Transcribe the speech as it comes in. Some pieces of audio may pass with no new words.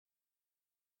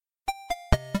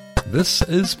This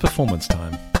is Performance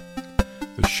Time,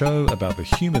 the show about the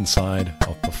human side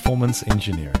of performance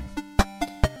engineering.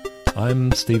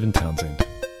 I'm Stephen Townsend.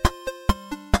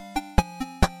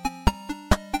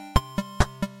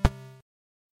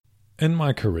 In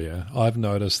my career, I've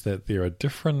noticed that there are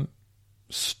different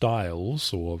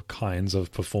styles or kinds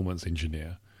of performance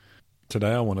engineer.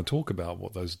 Today I want to talk about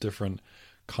what those different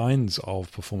kinds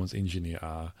of performance engineer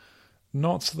are,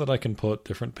 not so that I can put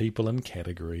different people in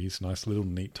categories, nice little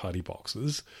neat tidy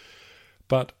boxes,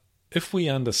 but if we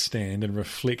understand and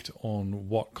reflect on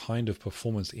what kind of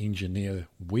performance engineer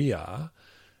we are,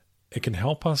 it can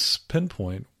help us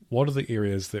pinpoint what are the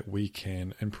areas that we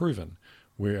can improve in,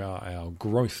 where are our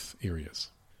growth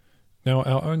areas. Now,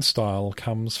 our own style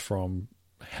comes from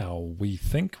how we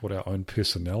think, what our own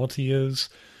personality is,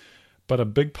 but a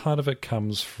big part of it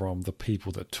comes from the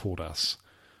people that taught us,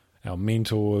 our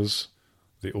mentors,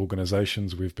 the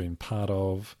organizations we've been part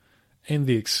of, and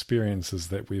the experiences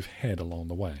that we've had along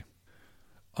the way.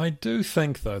 I do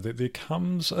think, though, that there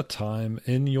comes a time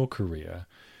in your career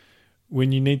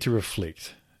when you need to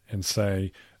reflect and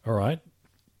say, all right,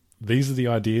 these are the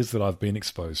ideas that I've been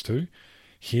exposed to.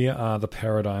 Here are the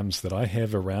paradigms that I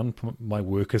have around my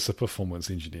work as a performance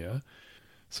engineer.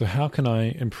 So how can I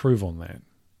improve on that?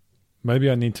 Maybe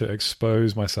I need to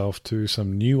expose myself to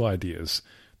some new ideas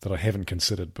that I haven't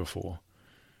considered before.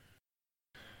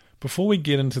 Before we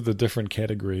get into the different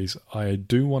categories, I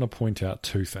do want to point out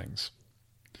two things.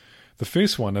 The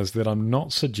first one is that I'm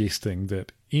not suggesting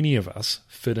that any of us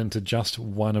fit into just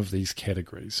one of these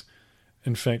categories.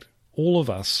 In fact, all of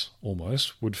us,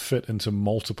 almost, would fit into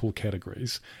multiple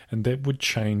categories, and that would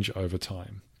change over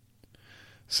time.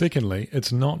 Secondly,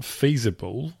 it's not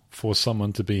feasible for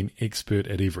someone to be an expert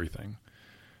at everything.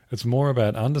 It's more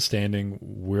about understanding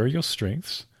where are your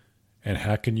strengths, and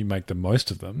how can you make the most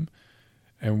of them,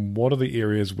 and what are the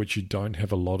areas which you don't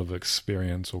have a lot of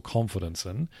experience or confidence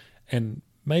in, and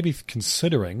maybe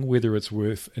considering whether it's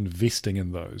worth investing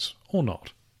in those or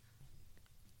not.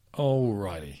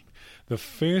 Alrighty. The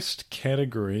first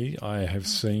category I have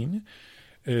seen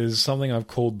is something I've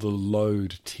called the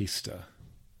load tester.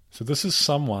 So this is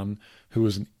someone who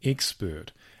is an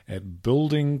expert at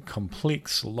building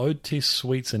complex load test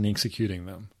suites and executing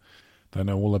them. They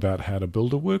know all about how to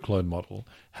build a workload model,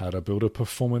 how to build a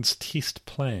performance test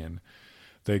plan.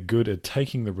 They're good at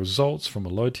taking the results from a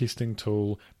load testing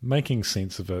tool, making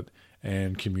sense of it,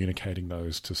 and communicating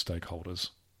those to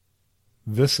stakeholders.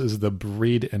 This is the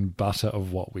bread and butter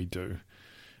of what we do.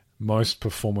 Most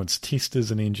performance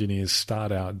testers and engineers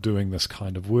start out doing this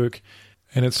kind of work,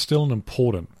 and it's still an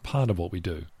important part of what we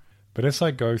do. But as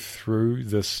I go through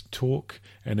this talk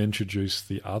and introduce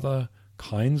the other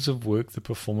kinds of work that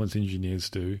performance engineers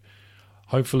do,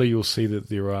 hopefully you'll see that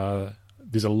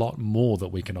there's a lot more that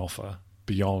we can offer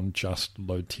beyond just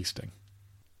load testing.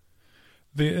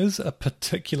 There is a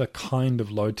particular kind of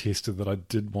load tester that I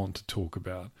did want to talk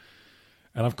about,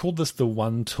 and I've called this the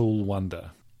one tool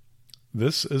wonder.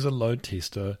 This is a load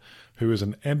tester who is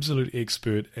an absolute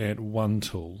expert at one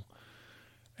tool,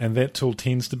 and that tool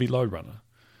tends to be LoadRunner.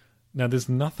 Now, there's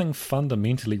nothing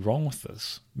fundamentally wrong with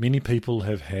this. Many people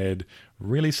have had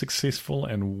really successful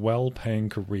and well-paying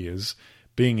careers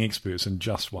being experts in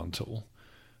just one tool.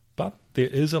 But there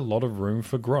is a lot of room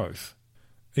for growth.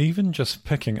 Even just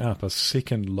picking up a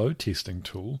second load testing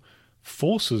tool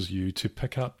forces you to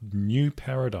pick up new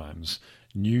paradigms,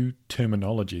 new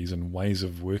terminologies and ways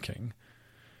of working.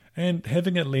 And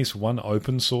having at least one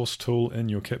open source tool in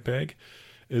your kit bag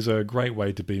is a great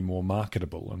way to be more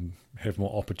marketable and have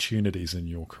more opportunities in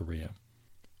your career.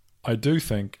 I do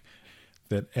think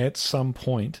that at some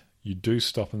point you do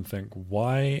stop and think,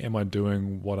 why am I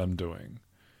doing what I'm doing?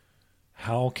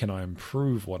 How can I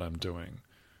improve what I'm doing?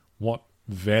 What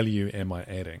value am I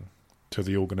adding to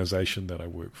the organization that I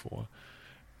work for?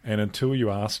 And until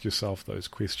you ask yourself those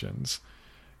questions,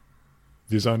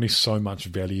 there's only so much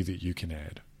value that you can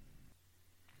add.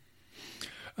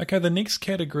 Okay, the next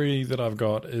category that I've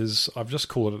got is, I've just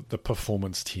called it the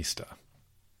performance tester.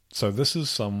 So this is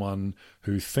someone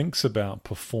who thinks about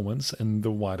performance in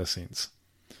the wider sense.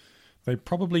 They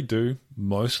probably do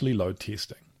mostly load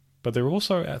testing, but they're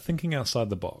also thinking outside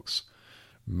the box.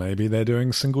 Maybe they're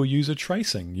doing single user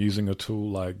tracing using a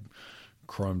tool like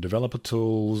Chrome Developer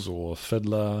Tools or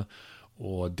Fiddler,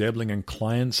 or dabbling in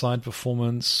client-side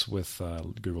performance with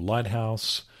Google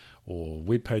Lighthouse or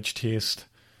Web Page Test.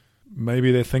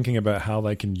 Maybe they're thinking about how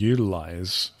they can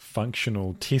utilize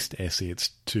functional test assets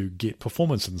to get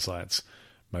performance insights,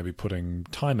 maybe putting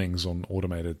timings on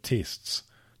automated tests.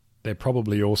 They're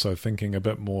probably also thinking a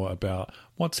bit more about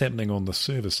what's happening on the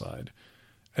server side,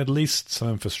 at least some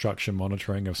infrastructure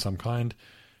monitoring of some kind,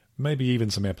 maybe even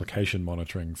some application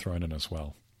monitoring thrown in as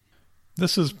well.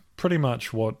 This is pretty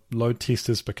much what load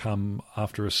testers become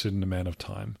after a certain amount of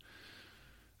time.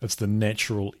 It's the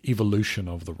natural evolution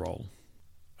of the role.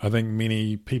 I think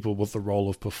many people with the role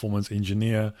of performance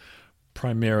engineer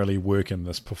primarily work in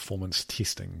this performance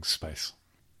testing space.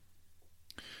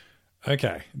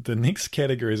 Okay, the next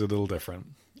category is a little different.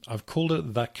 I've called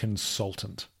it the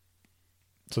consultant.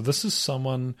 So this is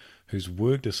someone who's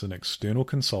worked as an external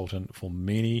consultant for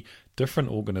many different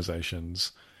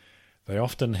organizations. They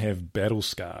often have battle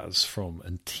scars from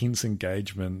intense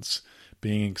engagements,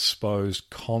 being exposed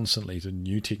constantly to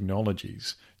new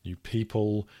technologies, new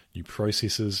people, new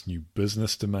processes, new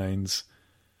business domains.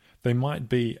 They might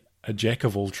be a jack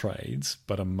of all trades,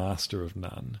 but a master of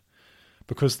none,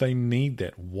 because they need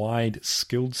that wide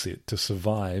skill set to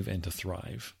survive and to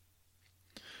thrive.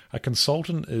 A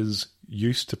consultant is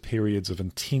used to periods of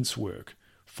intense work,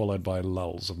 followed by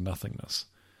lulls of nothingness.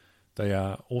 They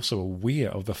are also aware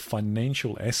of the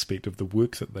financial aspect of the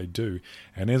work that they do,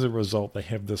 and as a result they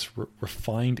have this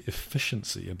refined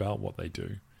efficiency about what they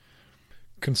do.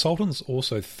 Consultants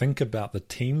also think about the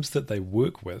teams that they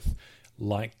work with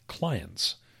like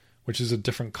clients, which is a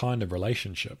different kind of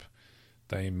relationship.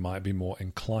 They might be more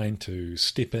inclined to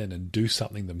step in and do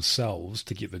something themselves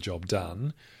to get the job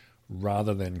done,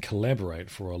 rather than collaborate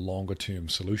for a longer-term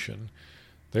solution.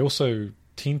 They also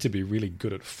tend to be really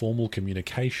good at formal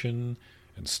communication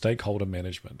and stakeholder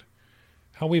management.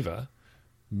 However,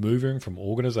 moving from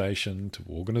organization to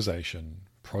organization,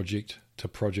 project to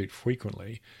project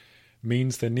frequently,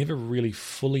 means they're never really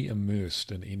fully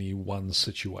immersed in any one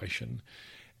situation.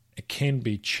 It can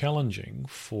be challenging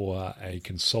for a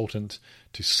consultant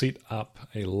to set up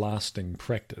a lasting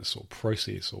practice or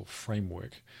process or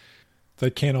framework. They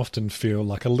can often feel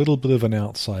like a little bit of an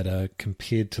outsider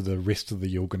compared to the rest of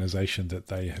the organization that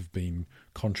they have been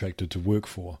contracted to work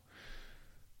for.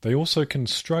 They also can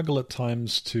struggle at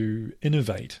times to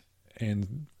innovate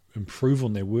and improve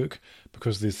on their work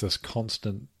because there's this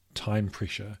constant time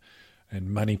pressure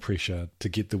and money pressure to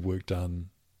get the work done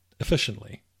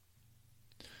efficiently.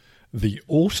 The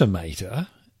automator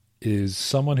is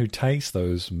someone who takes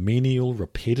those menial,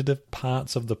 repetitive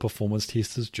parts of the performance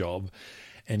tester's job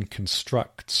and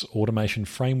constructs automation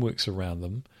frameworks around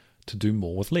them to do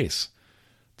more with less.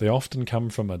 They often come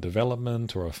from a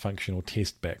development or a functional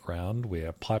test background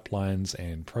where pipelines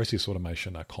and process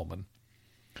automation are common.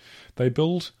 They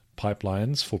build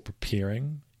pipelines for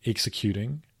preparing,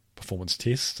 executing performance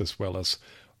tests, as well as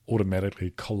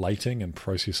automatically collating and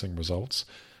processing results,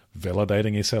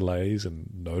 validating SLAs, and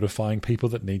notifying people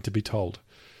that need to be told.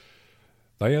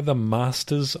 They are the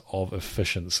masters of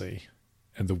efficiency,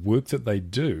 and the work that they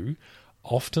do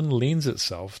often lends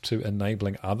itself to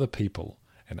enabling other people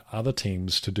and other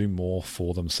teams to do more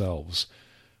for themselves,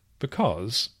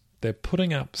 because they're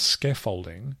putting up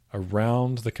scaffolding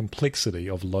around the complexity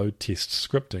of load test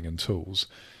scripting and tools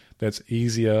that's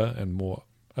easier and more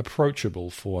approachable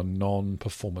for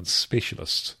non-performance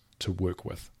specialists to work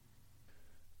with.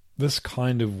 This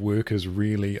kind of work is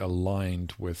really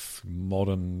aligned with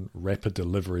modern rapid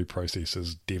delivery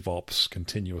processes, DevOps,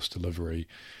 continuous delivery,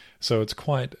 so it's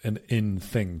quite an in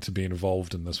thing to be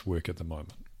involved in this work at the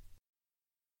moment.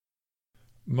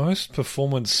 Most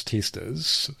performance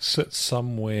testers sit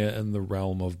somewhere in the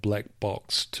realm of black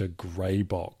box to grey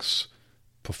box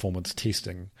performance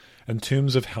testing in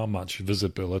terms of how much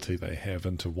visibility they have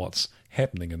into what's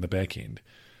happening in the back end.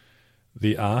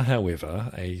 There are,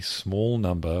 however, a small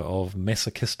number of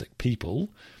masochistic people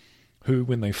who,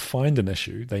 when they find an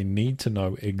issue, they need to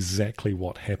know exactly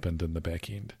what happened in the back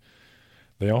end.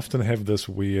 They often have this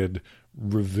weird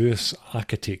reverse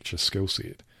architecture skill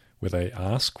set where they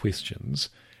ask questions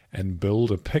and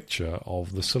build a picture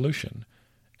of the solution,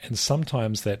 and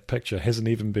sometimes that picture hasn't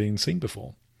even been seen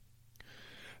before.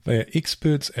 They are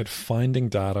experts at finding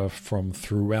data from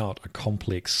throughout a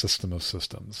complex system of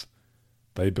systems.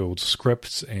 They build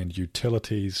scripts and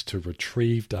utilities to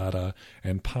retrieve data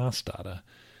and pass data,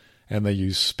 and they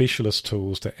use specialist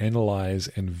tools to analyze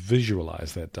and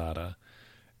visualize that data.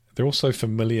 They're also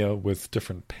familiar with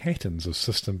different patterns of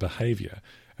system behavior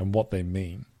and what they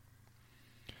mean.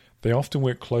 They often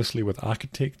work closely with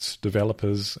architects,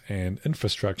 developers, and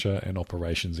infrastructure and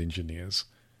operations engineers.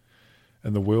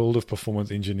 In the world of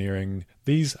performance engineering,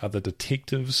 these are the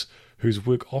detectives whose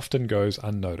work often goes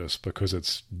unnoticed because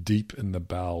it's deep in the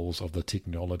bowels of the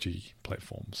technology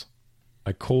platforms.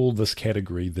 I call this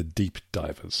category the deep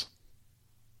divers.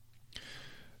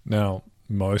 Now,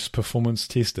 most performance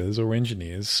testers or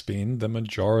engineers spend the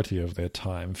majority of their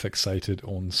time fixated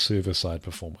on server-side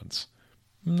performance.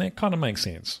 And that kind of makes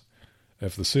sense.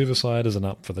 If the server side isn't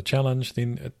up for the challenge,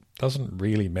 then it doesn't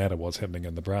really matter what's happening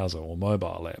in the browser or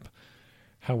mobile app.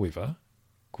 However,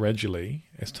 gradually,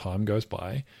 as time goes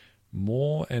by,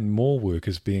 more and more work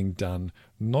is being done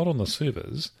not on the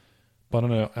servers, but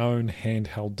on our own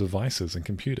handheld devices and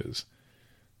computers.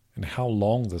 And how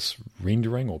long this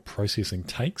rendering or processing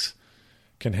takes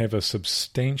can have a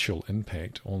substantial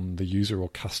impact on the user or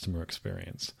customer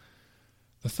experience.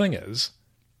 The thing is,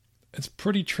 it's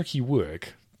pretty tricky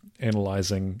work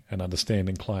analyzing and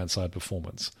understanding client-side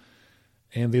performance.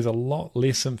 And there's a lot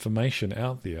less information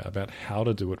out there about how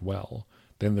to do it well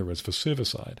than there is for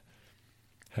server-side.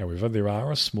 However, there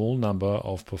are a small number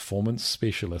of performance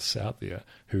specialists out there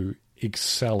who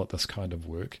excel at this kind of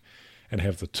work and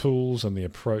have the tools and the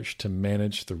approach to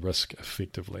manage the risk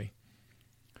effectively.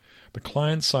 The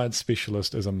client-side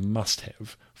specialist is a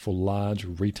must-have for large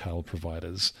retail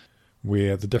providers,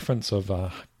 where the difference of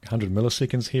 100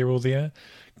 milliseconds here or there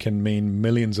can mean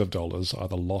millions of dollars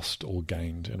either lost or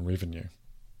gained in revenue.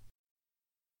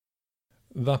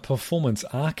 The performance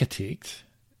architect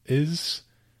is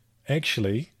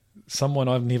actually someone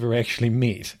I've never actually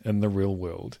met in the real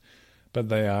world, but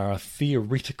they are a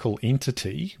theoretical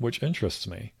entity which interests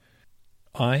me.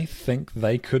 I think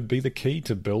they could be the key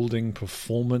to building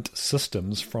performant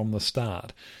systems from the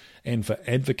start, and for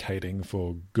advocating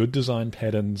for good design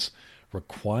patterns,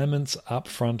 requirements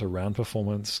upfront around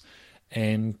performance,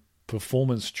 and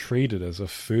performance treated as a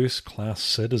first-class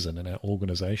citizen in our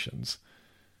organizations.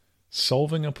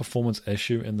 Solving a performance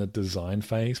issue in the design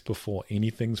phase before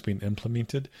anything's been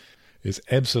implemented is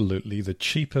absolutely the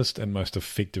cheapest and most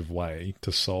effective way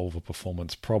to solve a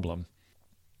performance problem.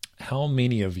 How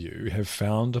many of you have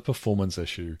found a performance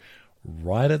issue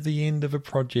right at the end of a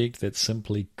project that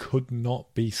simply could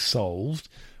not be solved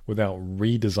without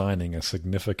redesigning a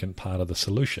significant part of the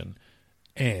solution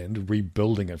and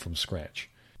rebuilding it from scratch?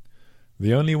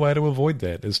 The only way to avoid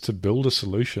that is to build a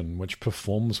solution which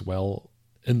performs well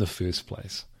in the first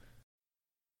place.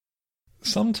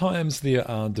 Sometimes there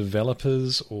are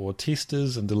developers or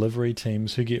testers and delivery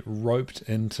teams who get roped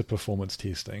into performance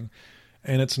testing,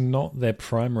 and it's not their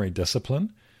primary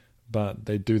discipline, but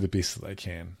they do the best that they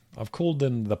can. I've called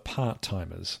them the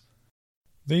part-timers.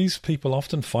 These people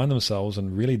often find themselves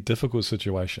in really difficult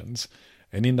situations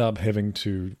and end up having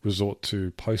to resort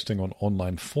to posting on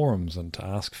online forums and to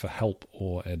ask for help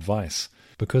or advice,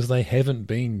 because they haven't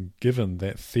been given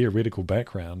that theoretical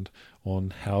background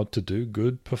on how to do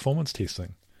good performance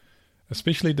testing.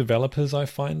 Especially developers, I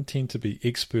find, tend to be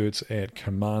experts at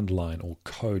command line or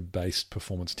code-based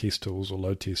performance test tools or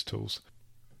load test tools.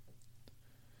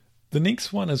 The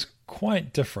next one is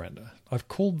quite different. I've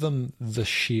called them the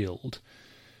shield.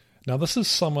 Now, this is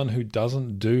someone who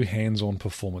doesn't do hands-on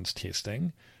performance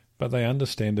testing, but they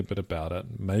understand a bit about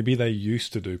it. Maybe they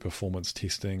used to do performance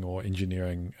testing or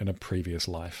engineering in a previous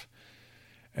life,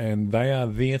 and they are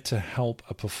there to help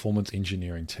a performance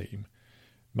engineering team.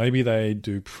 Maybe they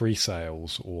do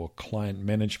pre-sales or client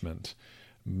management.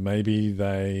 Maybe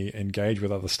they engage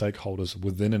with other stakeholders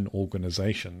within an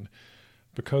organization,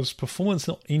 because performance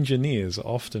engineers are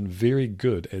often very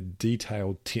good at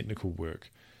detailed technical work,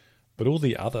 but all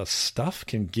the other stuff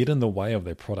can get in the way of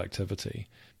their productivity.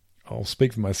 I'll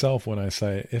speak for myself when I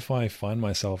say if I find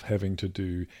myself having to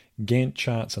do Gantt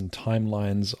charts and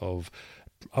timelines of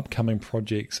upcoming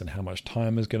projects and how much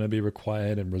time is going to be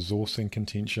required and resourcing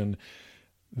contention,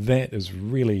 that is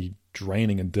really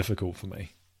draining and difficult for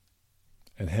me.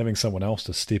 And having someone else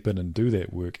to step in and do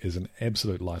that work is an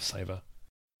absolute lifesaver.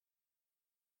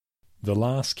 The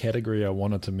last category I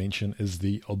wanted to mention is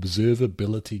the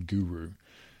observability guru.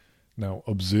 Now,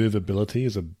 observability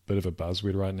is a bit of a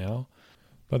buzzword right now,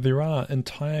 but there are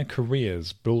entire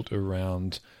careers built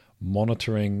around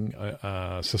monitoring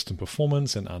system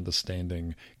performance and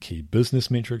understanding key business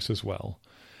metrics as well.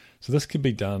 So this can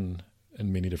be done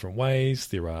in many different ways.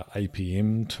 There are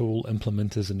APM tool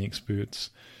implementers and experts.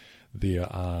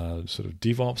 There are sort of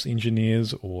DevOps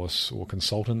engineers or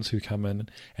consultants who come in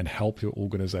and help your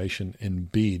organization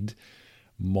embed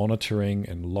monitoring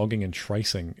and logging and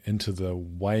tracing into the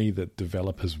way that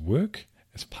developers work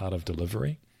as part of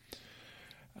delivery.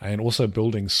 And also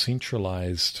building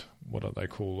centralized, what do they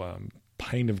call,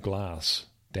 pane of glass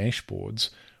dashboards,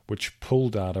 which pull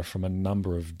data from a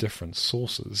number of different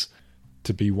sources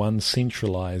to be one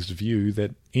centralized view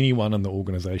that anyone in the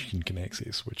organization can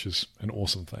access, which is an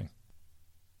awesome thing.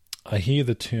 I hear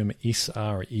the term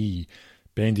SRE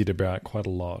bandied about quite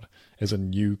a lot as a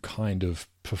new kind of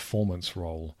performance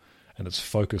role, and it's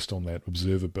focused on that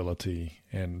observability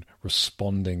and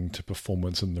responding to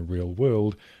performance in the real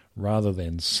world rather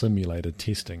than simulated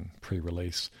testing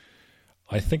pre-release.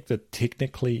 I think that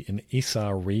technically an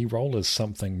SRE role is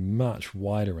something much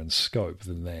wider in scope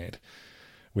than that.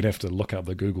 We'd have to look up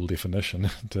the Google definition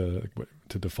to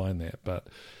define that, but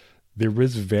there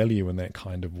is value in that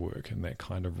kind of work, in that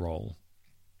kind of role.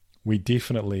 We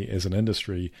definitely, as an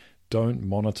industry, don't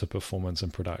monitor performance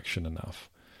in production enough.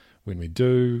 When we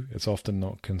do, it's often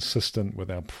not consistent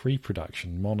with our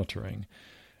pre-production monitoring.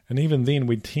 And even then,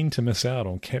 we tend to miss out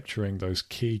on capturing those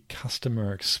key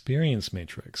customer experience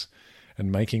metrics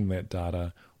and making that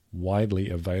data widely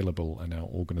available in our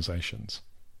organizations.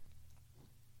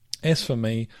 As for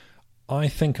me, I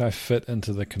think I fit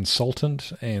into the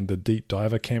consultant and the deep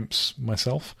diver camps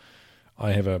myself.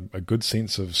 I have a good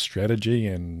sense of strategy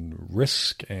and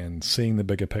risk and seeing the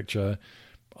bigger picture.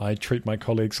 I treat my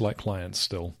colleagues like clients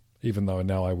still, even though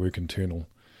now I work internal.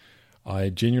 I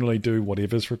genuinely do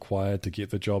whatever's required to get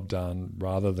the job done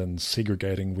rather than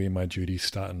segregating where my duties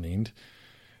start and end.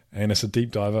 And as a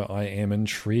deep diver, I am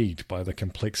intrigued by the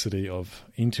complexity of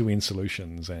end-to-end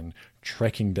solutions and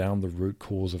tracking down the root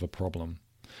cause of a problem.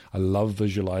 I love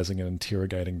visualizing and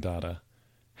interrogating data.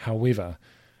 However,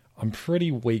 I'm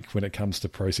pretty weak when it comes to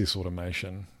process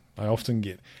automation. I often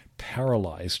get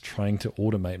paralyzed trying to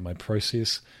automate my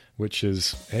process, which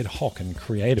is ad hoc and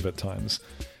creative at times.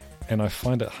 And I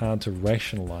find it hard to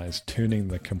rationalize turning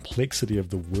the complexity of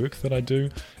the work that I do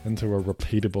into a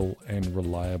repeatable and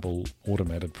reliable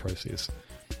automated process.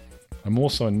 I'm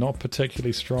also not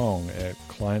particularly strong at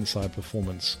client-side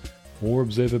performance or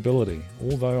observability,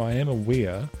 although I am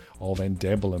aware of and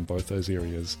dabble in both those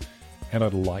areas, and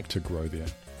I'd like to grow there.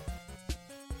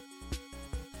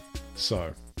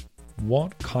 So,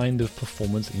 what kind of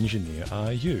performance engineer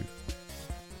are you?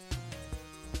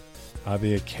 Are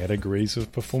there categories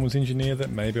of performance engineer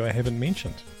that maybe I haven't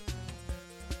mentioned?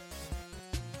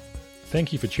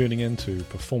 Thank you for tuning in to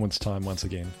Performance Time once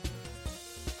again.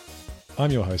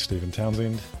 I'm your host, Stephen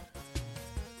Townsend,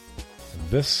 and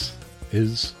this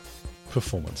is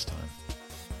Performance Time.